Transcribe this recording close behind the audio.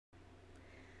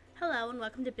Hello and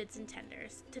welcome to Bids and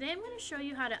Tenders. Today I'm going to show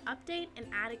you how to update and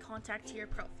add a contact to your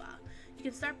profile. You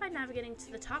can start by navigating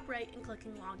to the top right and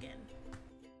clicking Login.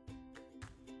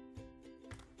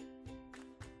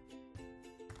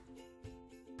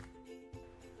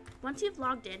 Once you've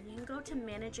logged in, you can go to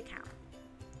Manage Account.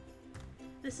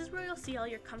 This is where you'll see all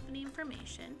your company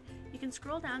information. You can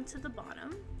scroll down to the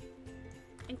bottom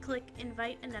and click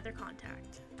Invite Another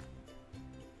Contact.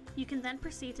 You can then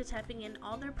proceed to typing in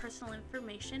all their personal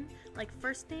information like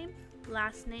first name,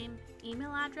 last name,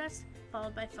 email address,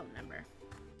 followed by phone number.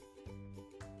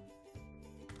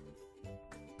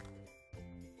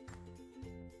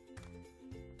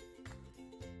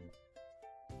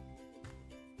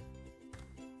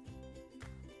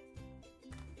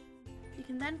 You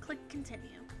can then click Continue.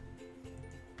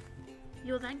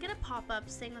 You'll then get a pop-up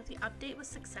saying that the update was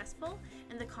successful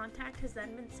and the contact has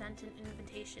then been sent an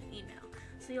invitation email.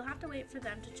 So you'll have to wait for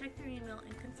them to check their email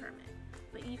and confirm it,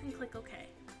 but you can click OK.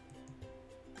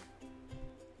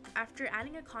 After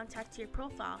adding a contact to your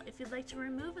profile, if you'd like to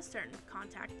remove a certain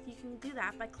contact, you can do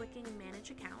that by clicking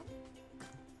Manage Account,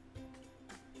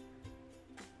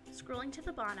 scrolling to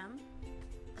the bottom,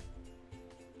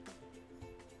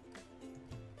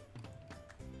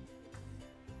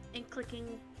 and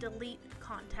clicking Delete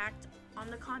Contact on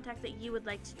the contact that you would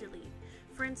like to delete.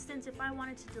 For instance, if I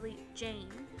wanted to delete Jane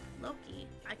Loki,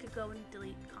 I could go and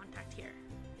delete contact here.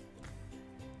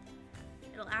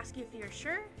 It'll ask you if you're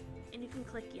sure, and you can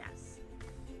click Yes.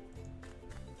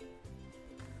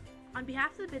 On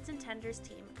behalf of the Bids and Tenders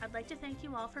team, I'd like to thank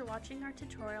you all for watching our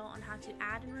tutorial on how to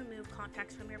add and remove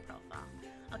contacts from your profile.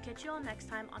 I'll catch you all next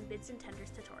time on Bids and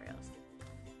Tenders tutorials.